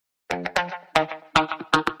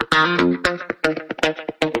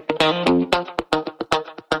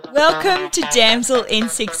Welcome to Damsel in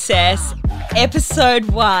Success, episode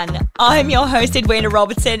 1. I'm your host, Edwina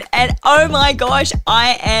Robertson, and oh my gosh,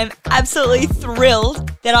 I am absolutely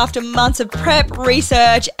thrilled that after months of prep,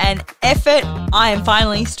 research, and effort, I am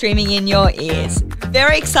finally streaming in your ears.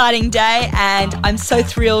 Very exciting day, and I'm so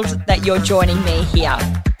thrilled that you're joining me here.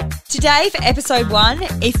 Today for episode 1,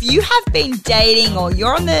 if you have been dating or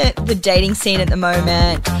you're on the dating scene at the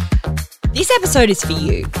moment, this episode is for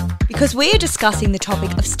you because we are discussing the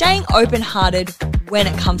topic of staying open-hearted when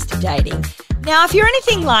it comes to dating. Now, if you're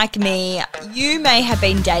anything like me, you may have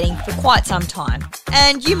been dating for quite some time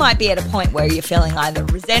and you might be at a point where you're feeling either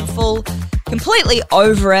resentful, completely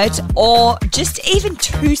over it, or just even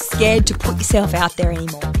too scared to put yourself out there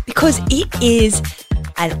anymore because it is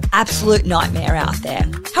an absolute nightmare out there.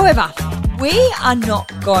 However, we are not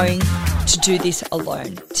going to do this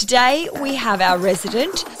alone. Today, we have our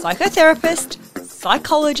resident psychotherapist,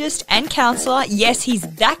 psychologist and counsellor. Yes, he's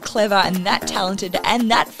that clever and that talented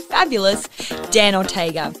and that fabulous, Dan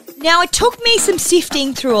Ortega. Now, it took me some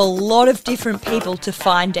sifting through a lot of different people to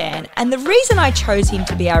find Dan, and the reason I chose him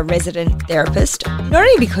to be our resident therapist, not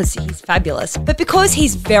only because he's fabulous, but because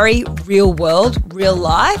he's very real world, real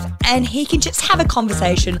life, and he can just have a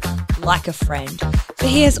conversation like a friend. So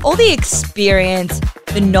he has all the experience,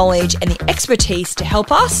 the knowledge, and the expertise to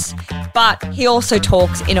help us, but he also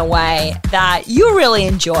talks in a way that you'll really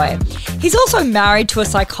enjoy. He's also married to a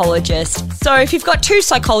psychologist, so if you've got two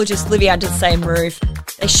psychologists living under the same roof,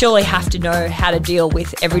 they surely have to know how to deal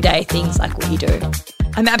with everyday things like we do.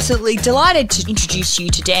 I'm absolutely delighted to introduce you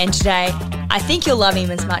to Dan today. I think you'll love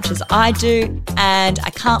him as much as I do, and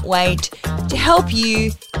I can't wait to help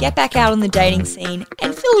you get back out on the dating scene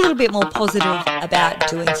and feel a little bit more positive about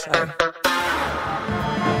doing so.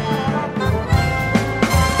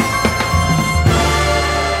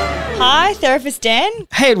 Hi, Therapist Dan.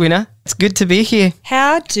 Hey, Edwina. It's good to be here.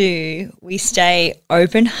 How do we stay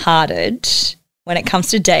open-hearted when it comes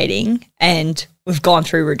to dating and we've gone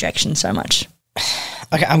through rejection so much?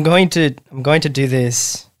 Okay, I'm going to do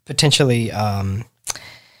this potentially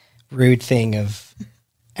rude thing of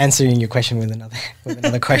answering your question with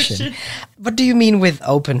another question. What do you mean with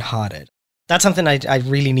open-hearted? That's something I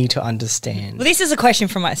really need to understand. Well, this is a question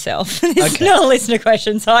for myself. This is not a listener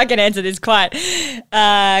question, so I can answer this quite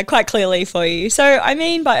clearly for you. So, I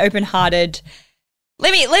mean by open-hearted,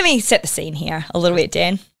 let me set the scene here a little bit,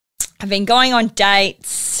 Dan. I've been going on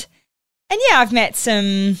dates, and yeah, I've met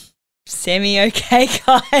some semi-okay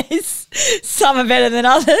guys. Some are better than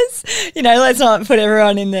others. You know, let's not put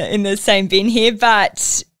everyone in the same bin here.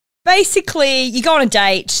 But basically, you go on a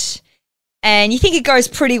date, and you think it goes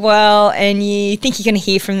pretty well, and you think you're going to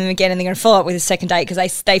hear from them again, and they're going to follow up with a second date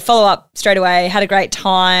because they follow up straight away, had a great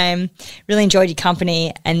time, really enjoyed your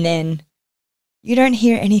company, and then you don't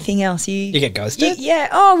hear anything else. You get ghosted?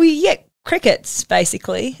 We get crickets,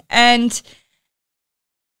 basically. And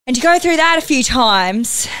you go through that a few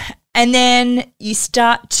times, and then you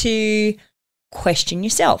start to question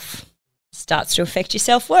yourself. Starts to affect your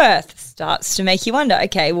self-worth. Starts to make you wonder,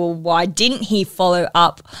 okay, well, why didn't he follow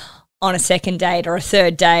up on a second date or a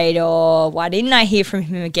third date, or why didn't I hear from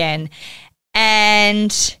him again?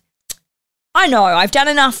 And I know I've done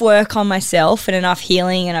enough work on myself and enough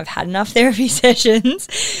healing, and I've had enough therapy sessions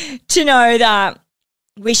to know that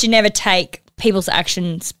we should never take people's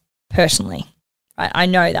actions personally. Right? I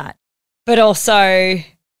know that. But also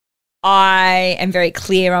I am very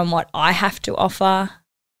clear on what I have to offer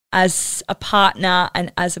as a partner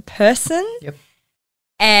and as a person. Yep.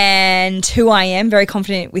 And who I am, very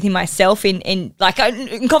confident within myself I'm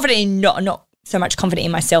confident in not so much confident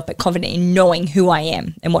in myself, but confident in knowing who I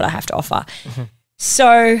am and what I have to offer. Mm-hmm.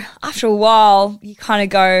 So after a while, you kind of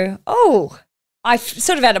go, oh, I'm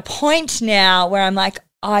sort of at a point now where I'm like,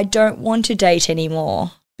 I don't want to date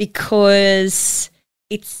anymore because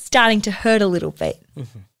it's starting to hurt a little bit.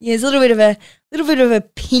 Mm-hmm. Yeah, there's a little bit of a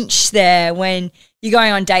pinch there when you're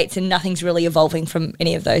going on dates and nothing's really evolving from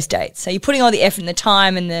any of those dates. So you're putting all the effort and the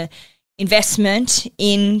time and the investment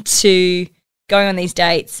into going on these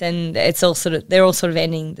dates, and they're all sort of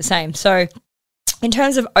ending the same. So in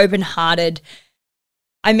terms of open-hearted,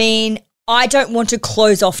 I mean, I don't want to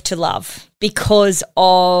close off to love because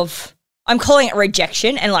of, I'm calling it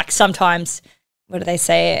rejection, and like sometimes, what do they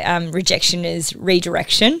say? Rejection is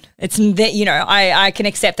redirection. It's that, you know, I can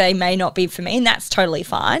accept they may not be for me, and that's totally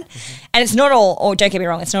fine. Mm-hmm. And it's not all, or don't get me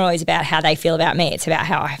wrong, it's not always about how they feel about me. It's about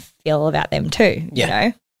how I feel about them too, you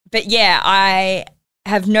know? But yeah, I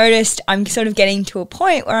have noticed I'm sort of getting to a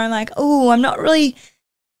point where I'm like, oh, I'm not really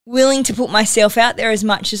willing to put myself out there as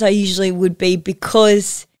much as I usually would be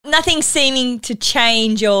because nothing's seeming to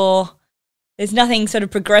change or There's nothing sort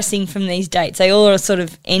of progressing from these dates. They all are sort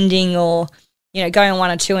of ending or, you know, going on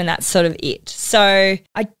 1 or 2 and that's sort of it. So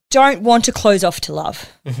I don't want to close off to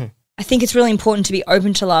love. Mm-hmm. I think it's really important to be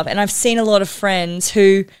open to love. And I've seen a lot of friends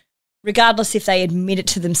who, regardless if they admit it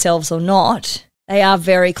to themselves or not, they are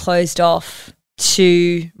very closed off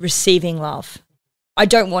to receiving love. I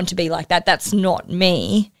don't want to be like that. That's not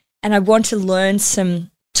me. And I want to learn some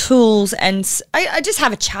tools and I just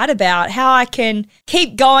have a chat about how I can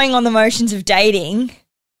keep going on the motions of dating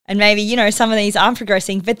and maybe, you know, some of these aren't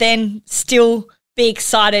progressing, but then still be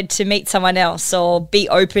excited to meet someone else or be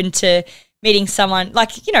open to meeting someone.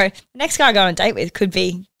 Like, you know, the next guy I go on a date with could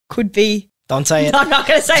be. Don't say it. I'm not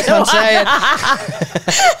going to say Don't say it.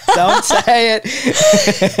 Don't say it.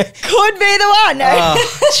 Could be the one. No.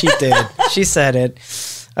 Oh, she did. She said it.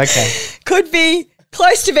 Okay. Could be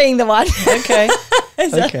close to being the one. Okay.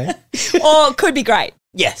 Okay. Or could be great.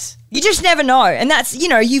 Yes. You just never know. And that's, you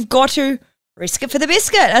know, you've got to risk it for the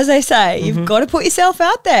biscuit, as they say. Mm-hmm. You've got to put yourself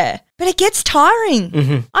out there. But it gets tiring.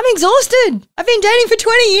 Mm-hmm. I'm exhausted. I've been dating for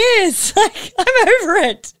 20 years. Like, I'm over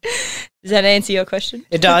it. Does that answer your question?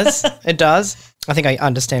 It does. It does. I think I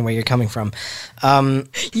understand where you're coming from.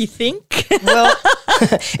 You think? Well,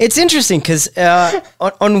 it's interesting because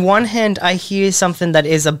on one hand, I hear something that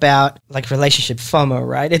is about like relationship FOMO,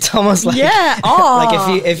 right? It's almost like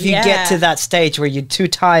like if you get to that stage where you're too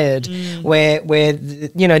tired, where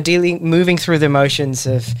you know moving through the emotions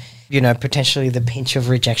of you know potentially the pinch of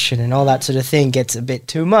rejection and all that sort of thing gets a bit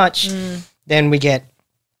too much, then we get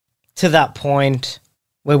to that point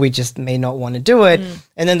where we just may not want to do it.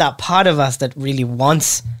 And then that part of us that really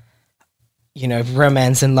wants, you know,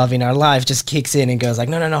 romance and love in our life just kicks in and goes like,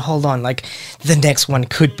 no, hold on. Like the next one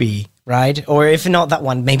could be, right? Or if not that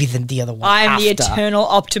one, maybe the other one I'm after. the eternal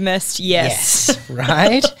optimist. Yes.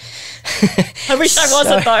 Right? I wish I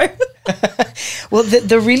wasn't though. Well,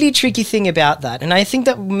 the really tricky thing about that, and I think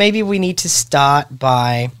that maybe we need to start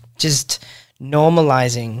by just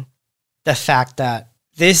normalizing the fact that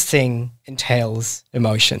this thing entails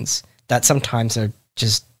emotions that sometimes are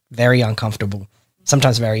just very uncomfortable,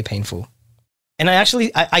 sometimes very painful. And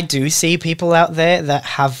I do see people out there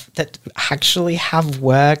that actually have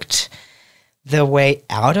worked their way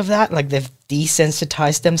out of that. Like they've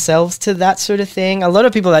desensitized themselves to that sort of thing. A lot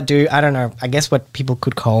of people that do, I don't know, I guess what people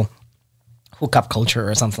could call hookup culture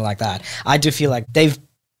or something like that. I do feel like they've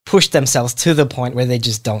pushed themselves to the point where they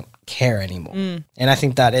just don't care anymore. And I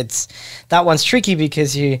think that that one's tricky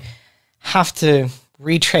because you have to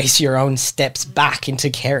retrace your own steps back into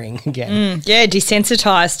caring again. Yeah,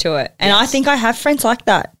 desensitized to it. And I think I have friends like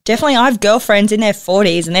that. Definitely I have girlfriends in their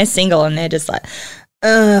 40s and they're single and they're just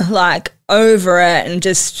like over it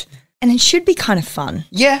and it should be kind of fun.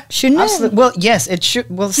 Yeah. Shouldn't absolutely. it? Well, yes, it should.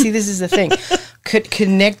 Well, see, this is the thing.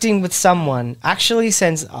 Connecting with someone actually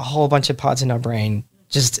sends a whole bunch of parts in our brain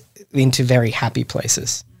just into very happy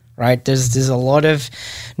places, right? There's a lot of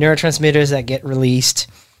neurotransmitters that get released.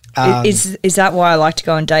 Is that why I like to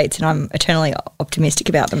go on dates and I'm eternally optimistic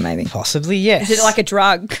about them maybe? Possibly, yes. Is it like a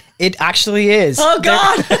drug? It actually is. Oh,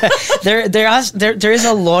 God. There is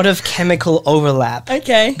a lot of chemical overlap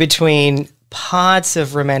between parts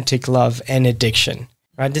of romantic love and addiction.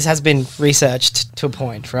 Right, this has been researched to a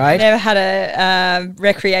point, right? Never had a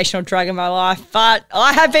recreational drug in my life, but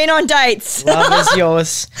I have been on dates. Love is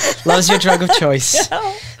yours. Love's your drug of choice.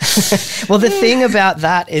 Well, the thing about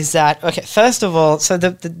that is that, okay, first of all, so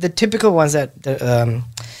the typical ones that the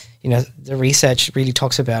research really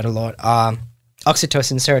talks about a lot are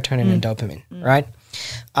oxytocin, serotonin, and dopamine, right?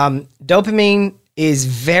 Dopamine is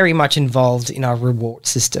very much involved in our reward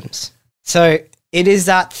systems. So it is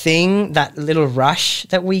that thing, that little rush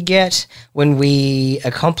that we get when we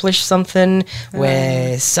accomplish something,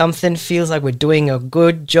 where something feels like we're doing a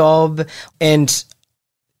good job. And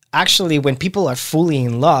actually, when people are fully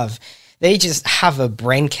in love, they just have a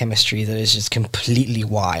brain chemistry that is just completely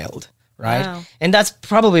wild, right? Wow. And that's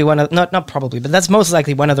probably not probably, but that's most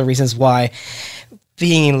likely one of the reasons why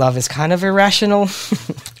being in love is kind of irrational,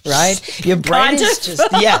 right? Your brain is just,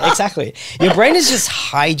 exactly. Your brain is just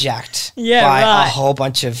hijacked by a whole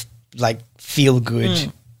bunch of like feel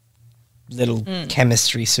good little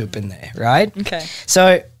chemistry soup in there, right? Okay.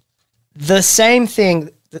 So the same thing,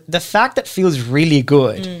 the fact that feels really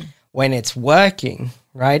good when it's working,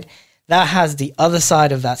 right? That has the other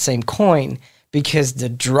side of that same coin, because the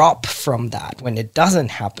drop from that when it doesn't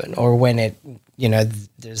happen, or when it,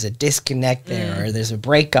 there's a disconnect there, or there's a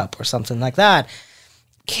breakup or something like that,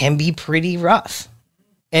 can be pretty rough.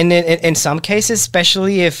 And in some cases,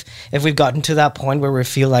 especially if we've gotten to that point where we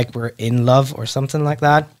feel like we're in love or something like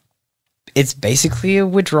that, it's basically a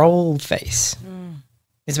withdrawal phase.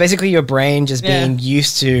 It's basically your brain just being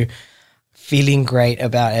used to feeling great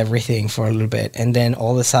about everything for a little bit, and then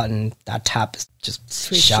all of a sudden that tap is just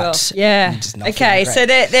Switch shut. off. Yeah. Just not Okay, feeling so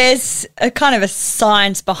great. there's a kind of a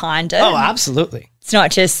science behind it. Oh, absolutely. It's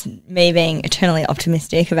not just me being eternally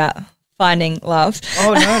optimistic about finding love.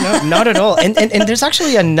 Oh no, not at all. And there's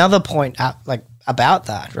actually another point about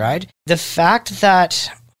that, right? The fact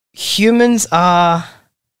that humans are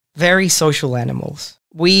very social animals.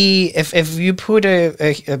 If you put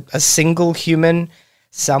a single human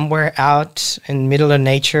somewhere out in the middle of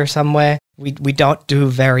nature somewhere, we don't do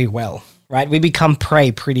very well, right? We become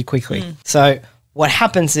prey pretty quickly. So what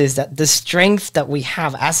happens is that the strength that we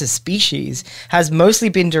have as a species has mostly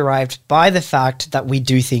been derived by the fact that we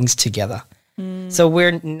do things together. So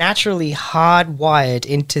we're naturally hardwired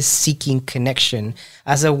into seeking connection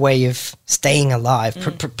as a way of staying alive,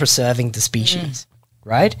 preserving the species,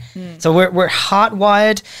 right? So we're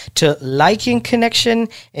hardwired to liking connection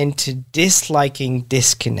and to disliking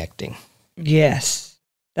disconnecting. Yes.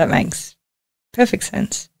 That makes perfect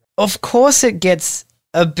sense. Of course, it gets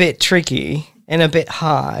a bit tricky and a bit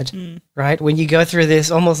hard, right? When you go through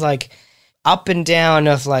this almost like up and down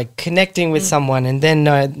of like connecting with someone and then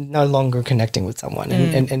no longer connecting with someone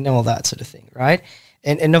and all that sort of thing, right?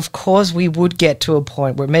 And of course we would get to a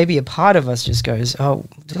point where maybe a part of us just goes, oh,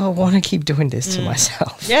 do I want to keep doing this to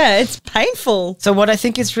myself? Yeah, it's painful. So what I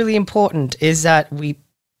think is really important is that we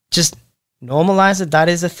just normalize that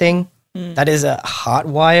is a thing. That is a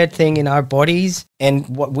hardwired thing in our bodies. And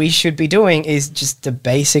what we should be doing is just the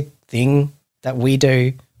basic thing that we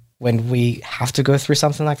do when we have to go through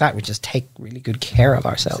something like that. We just take really good care of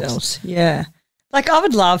ourselves. Yeah. Like I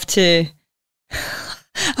would love to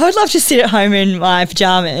sit at home in my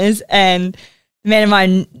pajamas and the man of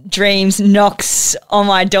my dreams knocks on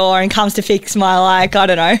my door and comes to fix my, like, I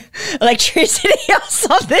don't know, electricity or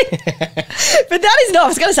something. But that is not, I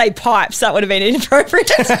was going to say pipes. That would have been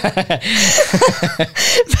inappropriate. But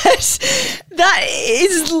that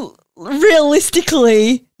is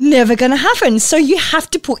realistically never going to happen. So you have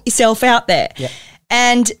to put yourself out there. Yeah.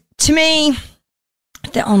 And to me,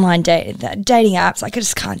 the online dating apps, like I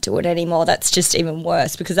just can't do it anymore. That's just even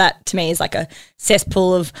worse because that to me is like a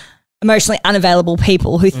cesspool of emotionally unavailable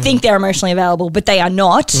people who think they're emotionally available, but they are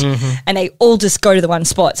not. And they all just go to the one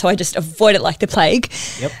spot. So I just avoid it like the plague.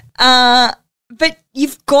 Yep. But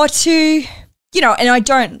you've got to, and I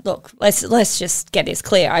don't, look, let's just get this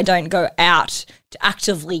clear. I don't go out to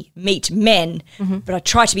actively meet men, but I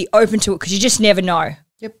try to be open to it because you just never know.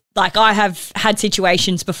 Yep. Like I have had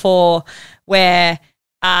situations before where,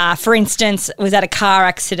 for instance, was at a car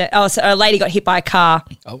accident. Oh, so a lady got hit by a car.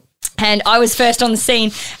 Oh. And I was first on the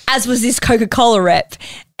scene, as was this Coca-Cola rep.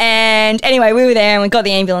 And anyway, we were there and we got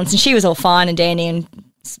the ambulance and she was all fine and dandy and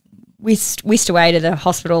whisked away to the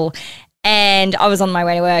hospital. And I was on my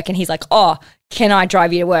way to work and he's like, oh, can I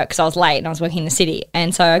drive you to work? Because I was late and I was working in the city.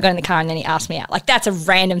 And so I got in the car and then he asked me out. Like that's a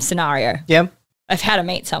random scenario. Yep. Of how to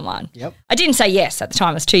meet someone. Yep. I didn't say yes at the time.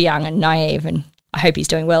 I was too young and naive and I hope he's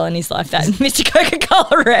doing well in his life, that Mr.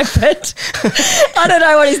 Coca-Cola rep, but I don't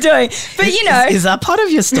know what he's doing. But, Is that part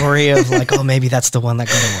of your story of like, oh, maybe that's the one that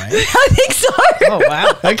got away? I think so. Oh,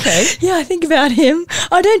 wow. Okay. Yeah, I think about him.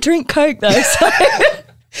 I don't drink Coke though, so.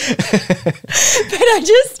 But I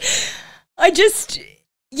just,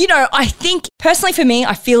 I think personally for me,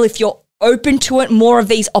 I feel if you're open to it, more of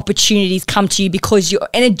these opportunities come to you because you're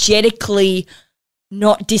energetically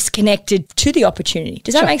not disconnected to the opportunity.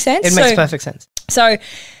 Does that make sense? It makes perfect sense. So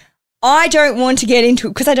I don't want to get into it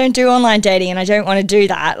because I don't do online dating and I don't want to do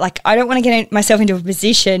that. Like I don't want to get myself into a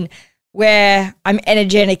position where I'm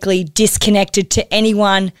energetically disconnected to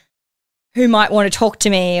anyone who might want to talk to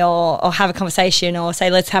me or have a conversation or say,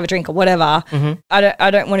 let's have a drink or whatever.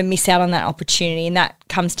 I don't want to miss out on that opportunity. And that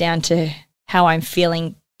comes down to how I'm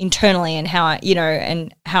feeling internally and how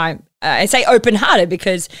I say open-hearted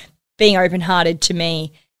because being open-hearted to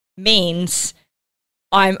me means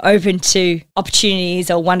I'm open to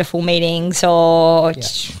opportunities or wonderful meetings or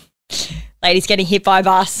ladies getting hit by a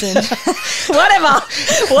bus and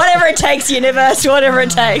whatever it takes, universe, whatever it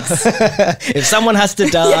takes. If someone has to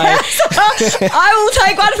die. Yes, I will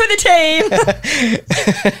take one for the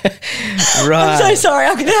team. Right. I'm so sorry.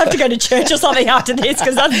 I'm going to have to go to church or something after this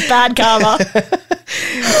because that's bad karma.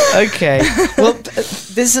 Okay. Well,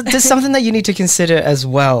 there's something that you need to consider as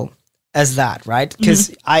well as that, right?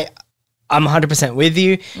 Because I'm 100% with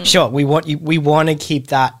you. Sure, we want to keep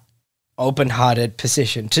that open-hearted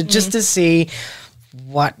position to see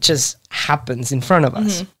what just happens in front of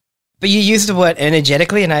us. But you use the word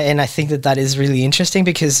energetically, and I think that is really interesting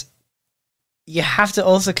because you have to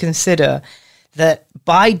also consider that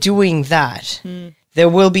by doing that, there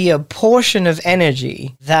will be a portion of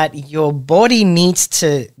energy that your body needs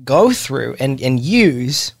to go through and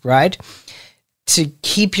use, right, to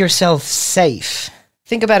keep yourself safe.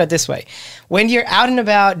 Think about it this way. When you're out and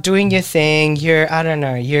about doing your thing, you're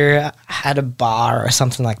at a bar or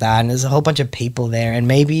something like that, and there's a whole bunch of people there, and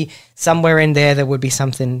maybe somewhere in there would be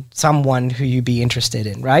someone who you'd be interested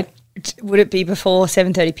in, right? Would it be before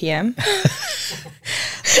 7:30 p.m.?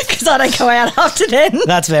 Because I don't go out after then.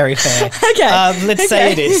 That's very fair. Okay. Let's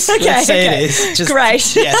say it is. Let's say it is. Just,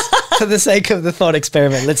 great. Yes. For the sake of the thought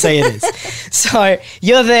experiment, let's say it is. So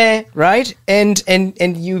you're there, right? And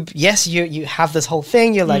you have this whole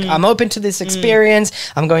thing. You're like, I'm open to this experience.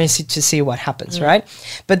 I'm going to see what happens, right?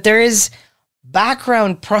 But there is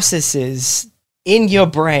background processes in your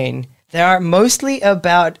brain that are mostly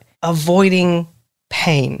about avoiding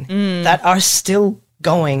pain that are still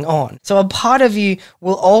going on. So a part of you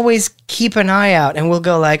will always keep an eye out and will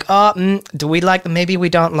go like, do we like them? Maybe we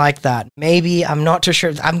don't like that. Maybe I'm not too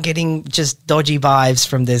sure. I'm getting just dodgy vibes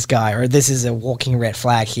from this guy, or this is a walking red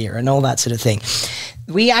flag here, and all that sort of thing.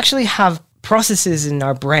 We actually have processes in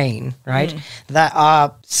our brain, right, that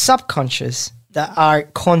are subconscious, that are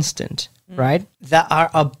constant, right, that are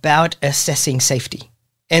about assessing safety.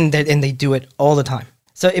 And they do it all the time.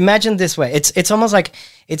 So imagine this way. It's almost like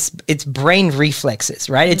it's brain reflexes,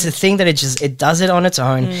 right? It's a thing that it does it on its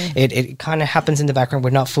own. It kind of happens in the background.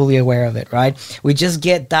 We're not fully aware of it, right? We just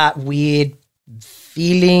get that weird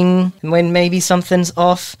feeling when maybe something's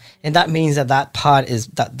off, and that means that part is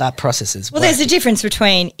that process is. Well, there's a difference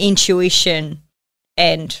between intuition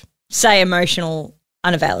and, say, emotional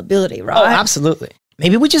unavailability, right? Oh, absolutely.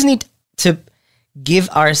 Maybe we just need to give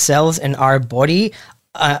ourselves and our body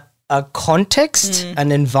a context,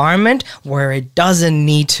 an environment where it doesn't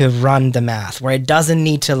need to run the math, where it doesn't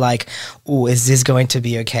need to like, oh, is this going to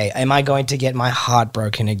be okay? Am I going to get my heart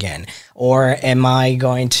broken again? Or am I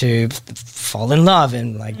going to fall in love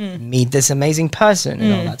and like meet this amazing person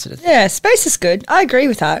and all that sort of thing? Yeah, space is good. I agree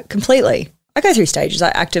with that completely. I go through stages.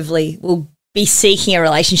 I actively will be seeking a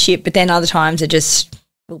relationship, but then other times it just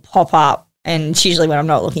will pop up. And it's usually when I'm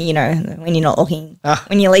not looking, when you're not looking,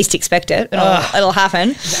 when you least expect it, it'll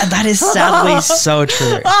happen. That is sadly so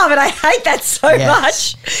true. Oh, but I hate that so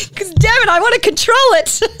much because, damn it, I want to control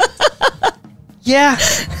it. Yeah.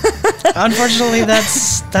 Unfortunately,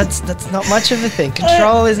 that's not much of a thing.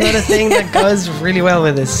 Control is not a thing that goes really well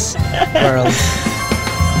with this world.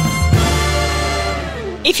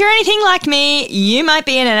 If you're anything like me, you might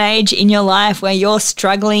be in an age in your life where you're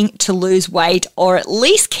struggling to lose weight or at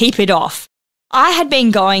least keep it off. I had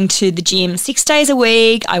been going to the gym 6 days a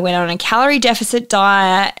week. I went on a calorie deficit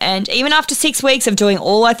diet, and even after 6 weeks of doing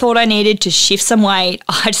all I thought I needed to shift some weight,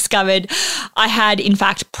 I discovered I had in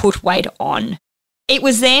fact put weight on. It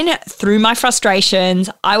was then, through my frustrations,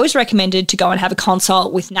 I was recommended to go and have a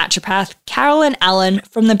consult with naturopath Carolyn Allen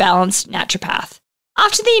from The Balanced Naturopath.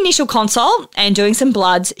 After the initial consult and doing some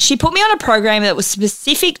bloods, she put me on a program that was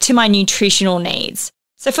specific to my nutritional needs.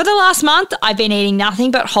 So for the last month, I've been eating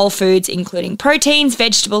nothing but whole foods, including proteins,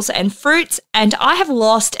 vegetables, and fruits, and I have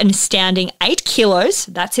lost an astounding 8 kilos,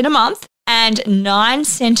 that's in a month, and 9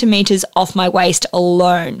 centimeters off my waist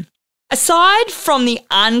alone. Aside from the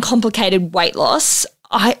uncomplicated weight loss,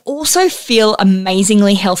 I also feel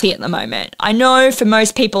amazingly healthy at the moment. I know for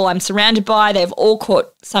most people I'm surrounded by, they've all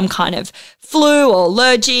caught some kind of flu or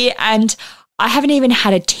allergy, and I haven't even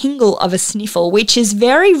had a tingle of a sniffle, which is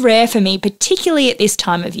very rare for me, particularly at this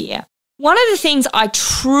time of year. One of the things I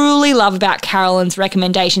truly love about Carolyn's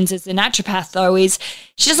recommendations as a naturopath, though, is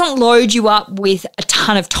she doesn't load you up with a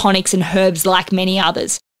ton of tonics and herbs like many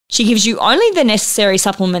others. She gives you only the necessary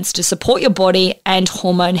supplements to support your body and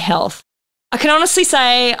hormone health. I can honestly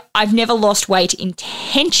say I've never lost weight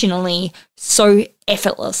intentionally so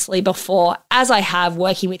effortlessly before as I have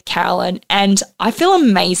working with Carolyn, and I feel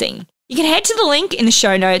amazing. You can head to the link in the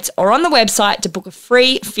show notes or on the website to book a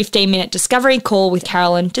free 15-minute discovery call with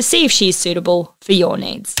Carolyn to see if she is suitable for your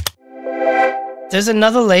needs. There's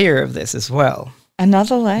another layer of this as well.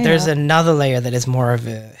 Another layer? There's another layer that is more of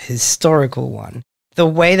a historical one. The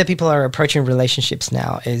way that people are approaching relationships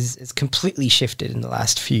now is completely shifted in the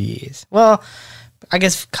last few years. Well, I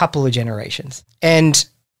guess a couple of generations. And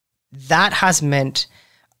that has meant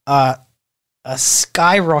a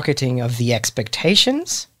skyrocketing of the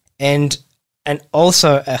expectations and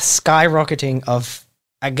also a skyrocketing of,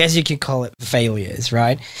 I guess you could call it failures,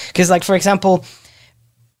 right? Because like, for example,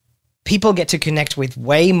 people get to connect with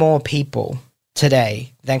way more people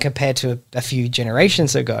today than compared to a few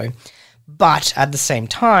generations ago. But at the same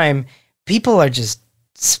time, people are just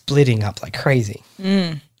splitting up like crazy.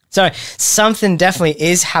 So something definitely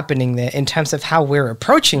is happening there in terms of how we're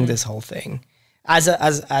approaching this whole thing.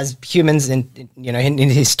 as humans in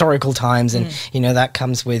historical times, and that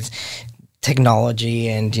comes with technology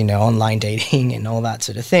and online dating and all that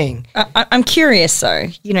sort of thing. I'm curious though.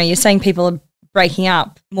 You're saying people are breaking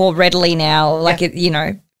up more readily now,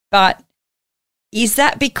 but is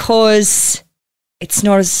that because it's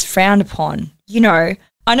not as frowned upon?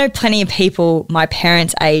 I know plenty of people my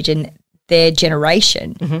parents' age and their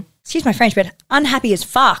generation, excuse my French, but unhappy as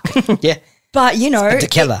fuck. Yeah. But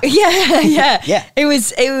Tequila. Yeah. It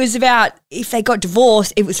was about if they got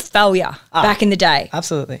divorced, it was failure back in the day.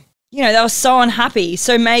 Absolutely. They were so unhappy.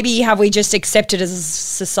 So maybe have we just accepted as a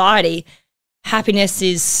society, happiness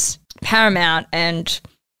is paramount, and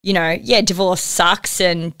divorce sucks,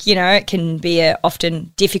 and it can be a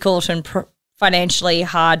often difficult and financially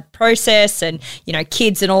hard process, and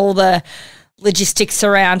kids and all the logistics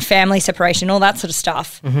around family separation, all that sort of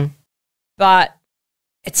stuff. But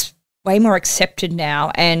it's way more accepted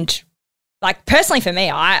now, and like personally for me,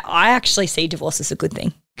 I actually see divorce as a good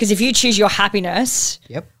thing, because if you choose your happiness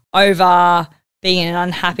over being in an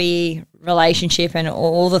unhappy relationship and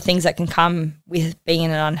all the things that can come with being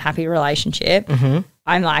in an unhappy relationship,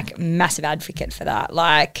 I'm like massive advocate for that.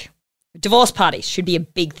 Like divorce parties should be a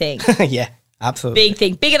big thing. Yeah, absolutely. Big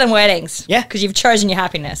thing, bigger than weddings. Yeah. Because you've chosen your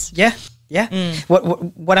happiness. Yeah. Yeah.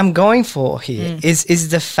 What I'm going for here is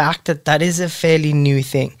the fact that is a fairly new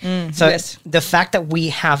thing. So yes. the fact that we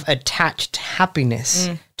have attached happiness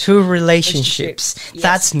to relationships,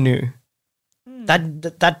 that's new.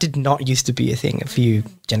 That did not used to be a thing a few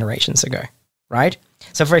generations ago, right?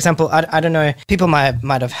 So, for example, I don't know, people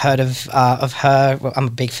might have heard of her. Well, I'm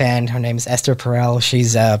a big fan. Her name is Esther Perel.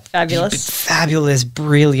 She's a fabulous,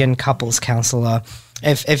 brilliant couples counselor.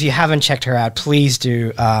 If you haven't checked her out, please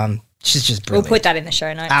do. She's just brilliant. We'll put that in the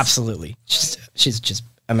show notes. Absolutely. She's just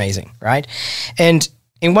amazing, right? And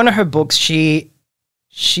in one of her books, she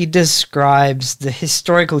describes the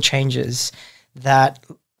historical changes that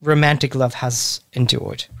romantic love has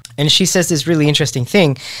endured. And she says this really interesting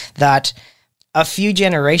thing that a few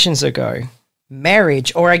generations ago,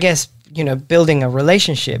 marriage, or I guess, building a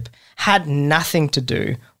relationship, had nothing to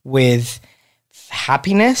do with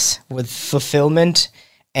happiness, with fulfillment,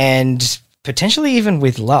 and potentially even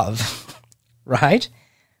with love, right?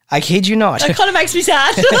 I kid you not. That kind of makes me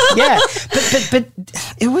sad. Yeah, but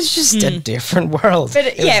it was just a different world. But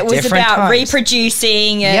it was about times.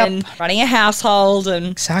 Reproducing and running a household, and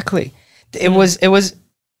exactly. It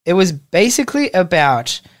was basically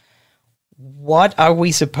about what are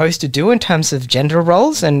we supposed to do in terms of gender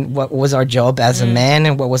roles, and what was our job as a man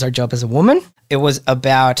and what was our job as a woman. It was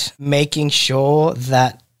about making sure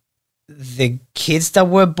that the kids that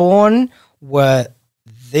were born were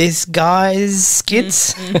this guy's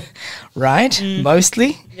kids, right?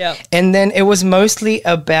 Mostly. Yeah. And then it was mostly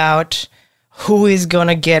about who is going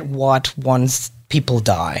to get what once people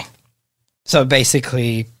die. So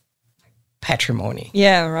basically patrimony.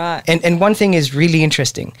 Yeah, right. And one thing is really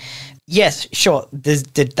interesting. Yes, sure.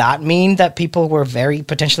 Did that mean that people were very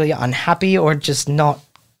potentially unhappy or just not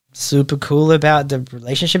super cool about the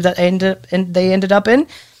relationship that they ended up in?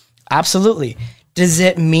 Absolutely. Does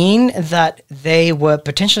it mean that they were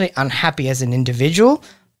potentially unhappy as an individual?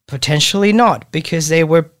 Potentially not, because they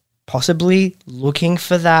were possibly looking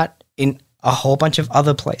for that in a whole bunch of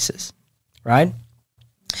other places, right?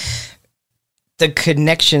 The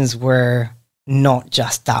connections were not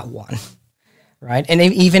just that one, right? And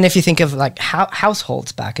even if you think of like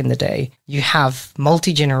households back in the day, you have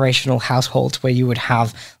multi-generational households where you would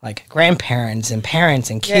have like grandparents and parents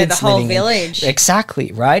and kids. Yeah, the whole living village.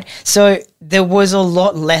 Exactly, right? So there was a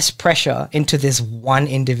lot less pressure into this one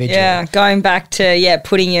individual. Yeah, going back to,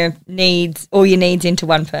 putting all your needs into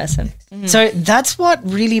one person. So that's what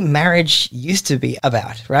really marriage used to be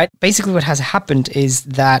about, right? Basically what has happened is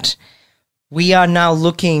that we are now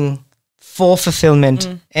looking for fulfillment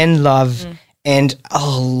and love and a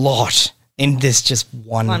lot in this just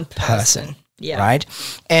one person, right?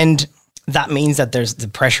 And that means that the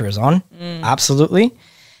pressure is on, absolutely.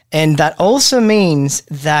 And that also means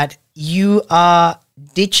that you are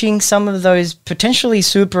ditching some of those potentially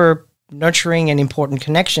super nurturing and important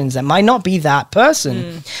connections that might not be that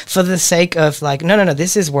person for the sake of like, no,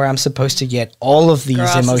 this is where I'm supposed to get all of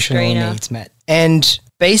these emotional needs met. And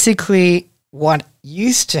basically what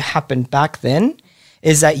used to happen back then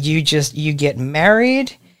is that you get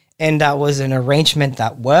married and that was an arrangement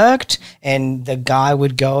that worked, and the guy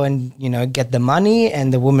would go and, get the money,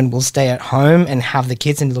 and the woman will stay at home and have the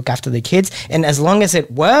kids and look after the kids. And as long as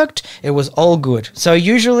it worked, it was all good. So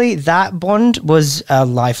usually that bond was a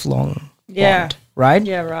lifelong bond, right?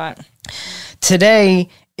 Yeah, right. Today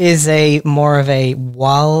is more of a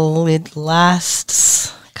while it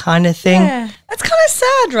lasts kind of thing. Yeah. That's kind of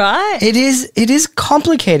sad, right? It is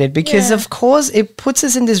complicated because of course it puts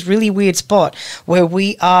us in this really weird spot where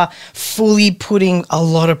we are fully putting a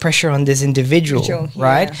lot of pressure on this individual,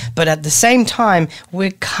 right? But at the same time,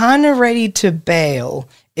 we're kind of ready to bail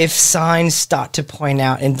if signs start to point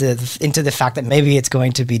out into the fact that maybe it's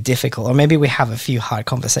going to be difficult, or maybe we have a few hard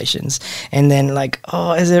conversations and then like,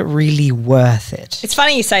 oh, is it really worth it? It's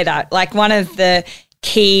funny you say that. Like one of the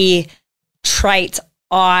key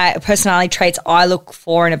personality traits I look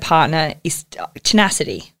for in a partner is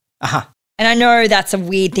tenacity. Uh-huh. And I know that's a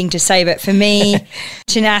weird thing to say, but for me,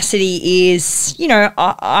 tenacity is,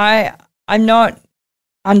 I'm not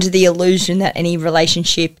under the illusion that any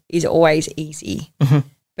relationship is always easy. Mm-hmm.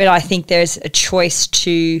 But I think there's a choice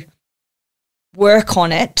to work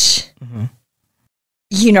on it, mm-hmm.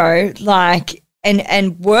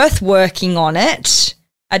 And worth working on it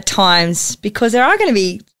at times, because there are going to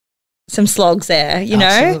be some slogs there,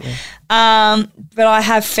 Absolutely. But I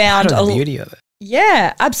have found the beauty of it.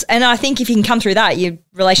 Yeah, and I think if you can come through that, your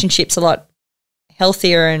relationship's a lot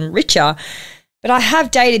healthier and richer. But I have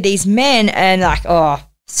dated these men, and as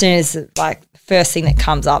soon as the first thing that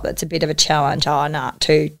comes up, that's a bit of a challenge. Oh, nah,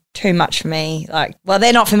 too much for me.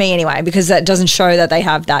 They're not for me anyway, because that doesn't show that they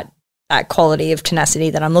have that quality of tenacity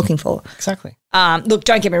that I'm looking for. Exactly. Look,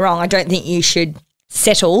 don't get me wrong. I don't think you should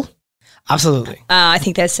settle. Absolutely. I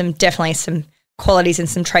think there's definitely some qualities and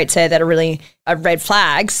some traits there that are really red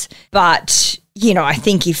flags. But, I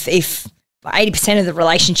think if 80% of the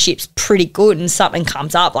relationship's pretty good and something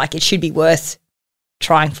comes up, it should be worth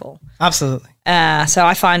trying for. Absolutely. So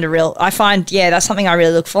that's something I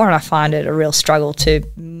really look for, and I find it a real struggle to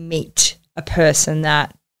meet a person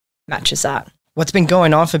that matches that. What's been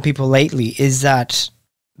going on for people lately is that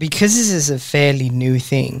because this is a fairly new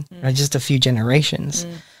thing, right, just a few generations,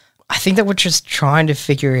 I think that we're just trying to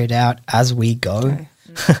figure it out as we go.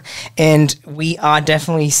 And we are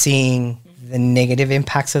definitely seeing the negative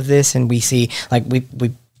impacts of this, and we see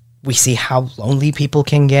we see how lonely people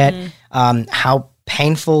can get, how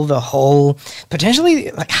painful the whole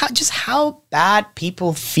potentially how bad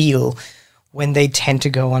people feel when they tend to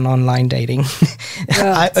go on online dating.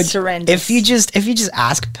 It's horrendous. If you just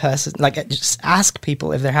ask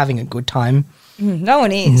people if they're having a good time. No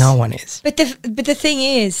one is. No one is. But the thing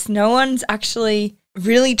is, no one's actually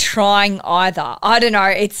really trying either. I don't know.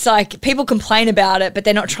 It's like people complain about it, but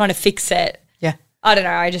they're not trying to fix it. Yeah. I don't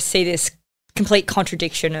know. I just see this complete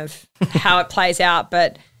contradiction of how it plays out.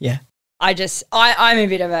 But yeah, I'm a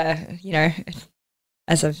bit of a,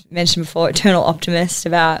 as I've mentioned before, eternal optimist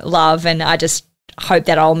about love, and I just hope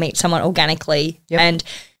that I'll meet someone organically. Yep. And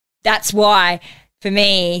that's why, for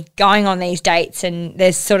me, going on these dates and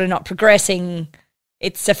there's sort of not progressing,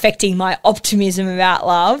 it's affecting my optimism about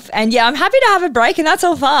love. And yeah, I'm happy to have a break, and that's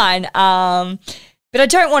all fine. But I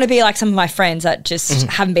don't want to be like some of my friends that just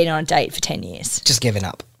haven't been on a date for 10 years. Just giving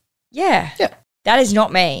up. Yeah. Yep. That is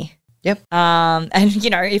not me. Yep. And,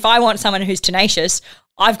 if I want someone who's tenacious,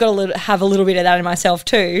 I've got to have a little bit of that in myself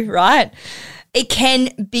too, right? It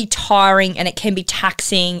can be tiring, and it can be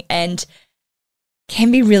taxing, and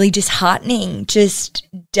can be really disheartening just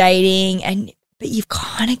dating, but you've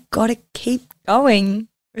kind of got to keep going.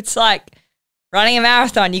 It's like running a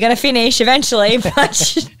marathon. You're going to finish eventually,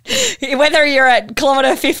 but whether you're at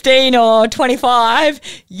kilometre 15 or 25,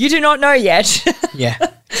 you do not know yet. Yeah,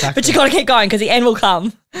 exactly. But you got to keep going because the end will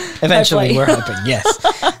come. Eventually, hopefully. we're hoping,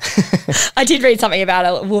 yes. I did read something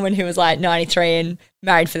about a woman who was 93 and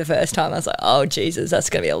married for the first time. I was like, oh, Jesus, that's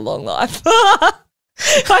going to be a long life.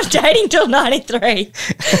 I'm dating till 93.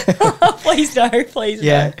 Please no, please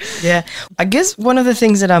no. Yeah. I guess one of the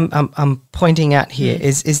things that I'm pointing at here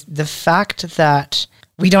is the fact that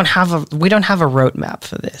we don't have a roadmap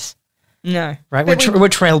for this. No. Right? We're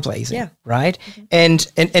trailblazing. Yeah. Right?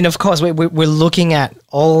 Mm-hmm. And of course we're looking at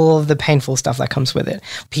all of the painful stuff that comes with it.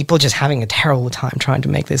 People just having a terrible time trying to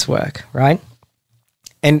make this work, right?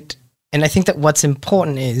 And I think that what's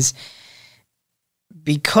important is,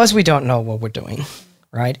 because we don't know what we're doing,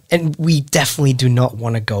 right? And we definitely do not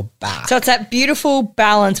want to go back. So it's that beautiful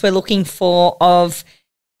balance we're looking for of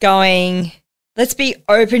going, let's be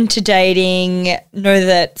open to dating, know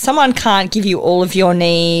that someone can't give you all of your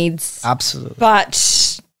needs. Absolutely.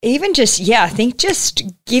 But even just, I think just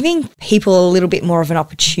giving people a little bit more of an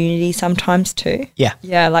opportunity sometimes too. Yeah.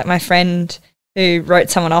 Yeah, like my friend who wrote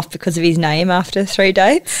someone off because of his name after 3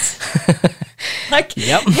 dates. He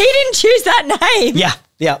didn't choose that name. Yeah.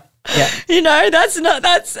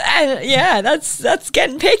 That's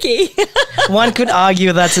getting picky. One could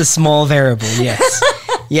argue that's a small variable, yes.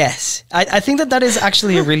 Yes. I think that is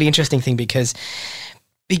actually a really interesting thing because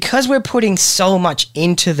because we're putting so much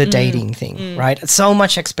into the dating thing, right? So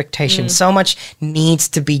much expectation, so much needs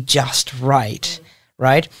to be just right,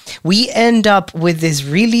 right? We end up with this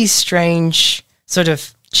really strange sort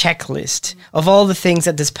of checklist of all the things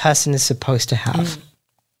that this person is supposed to have,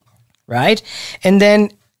 right? And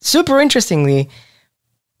then super interestingly,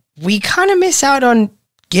 we kind of miss out on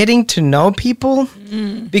getting to know people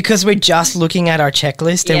because we're just looking at our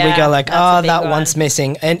checklist and we go like, oh, that one's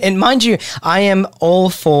missing. And mind you, I am all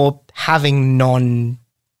for having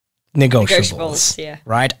non-negotiables,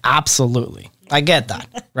 right? Absolutely. I get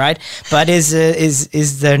that, right? But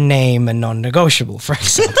is their name a non-negotiable, for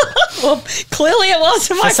example? Well, clearly it was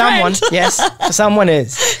for my someone, friend. yes, for someone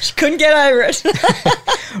is. She couldn't get over it.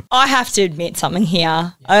 I have to admit something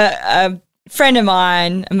here. A friend of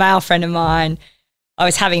mine, a male friend of mine, I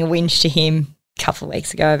was having a whinge to him a couple of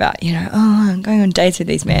weeks ago about, I'm going on dates with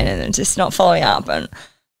these men and they're just not following up. And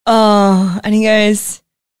he goes,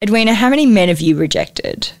 Edwina, how many men have you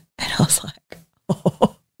rejected? And I was like,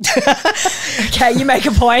 oh. Okay, you make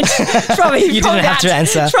a point. You didn't have to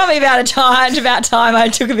answer. It's probably about time I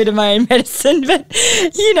took a bit of my own medicine. But,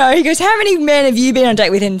 he goes, how many men have you been on a date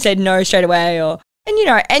with and said no straight away?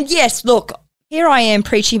 And yes, look, here I am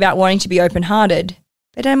preaching about wanting to be open-hearted,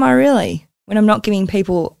 but am I really when I'm not giving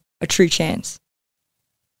people a true chance?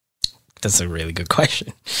 That's a really good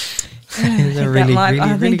question.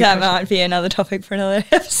 I think that might be another topic for another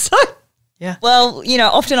episode. Yeah. Well,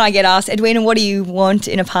 often I get asked, Edwina, what do you want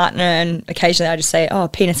in a partner? And occasionally I just say, a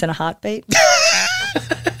penis and a heartbeat.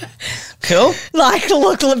 Cool. Like,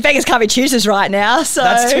 look, beggars can't be choosers right now. So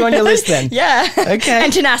that's 2 on your list then. Yeah. Okay.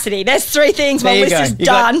 And tenacity. There's 3 things. My list is you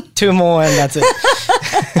done. Got 2 more and that's it.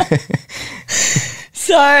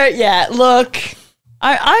 So, yeah, look,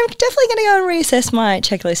 I'm definitely going to go and reassess my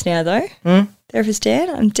checklist now, though. Therapist Dan,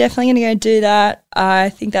 I'm definitely going to go do that. I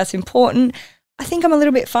think that's important. I think I'm a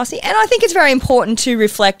little bit fussy, and I think it's very important to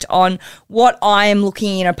reflect on what I am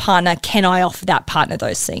looking in a partner. Can I offer that partner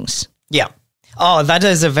those things? Yeah. Oh, that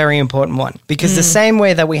is a very important one because the same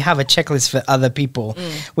way that we have a checklist for other people,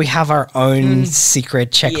 we have our own secret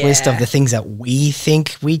checklist of the things that we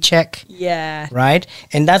think we check. Yeah. Right?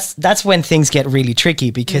 And that's when things get really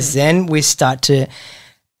tricky because then we start to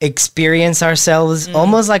experience ourselves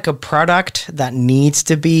almost like a product that needs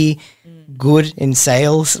to be good in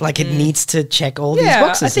sales. Like it needs to check all these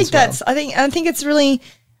boxes. I think it's really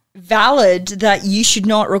valid that you should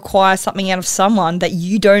not require something out of someone that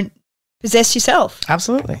you don't possess yourself.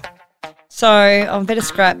 Absolutely. So I better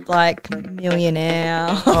scrap like millionaire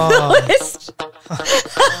on the list.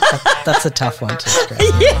 That's a tough one to scrap.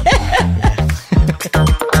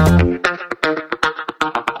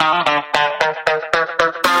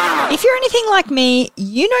 If you're anything like me,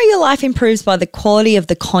 you know your life improves by the quality of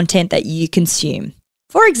the content that you consume.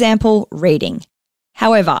 For example, reading.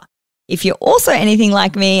 However, if you're also anything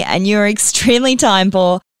like me and you're extremely time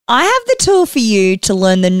poor, I have the tool for you to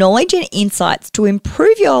learn the knowledge and insights to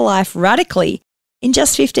improve your life radically in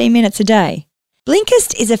just 15 minutes a day.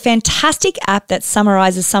 Blinkist is a fantastic app that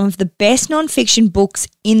summarizes some of the best nonfiction books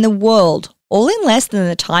in the world, all in less than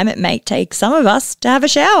the time it may take some of us to have a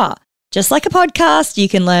shower. Just like a podcast, you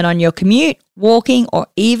can learn on your commute, walking, or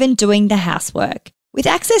even doing the housework. With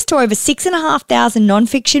access to over 6,500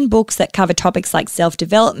 nonfiction books that cover topics like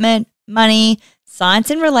self-development, money, science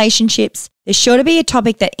and relationships, there's sure to be a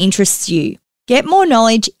topic that interests you. Get more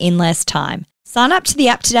knowledge in less time. Sign up to the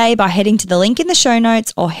app today by heading to the link in the show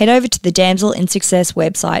notes or head over to the Damsel in Success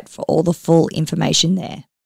website for all the full information there.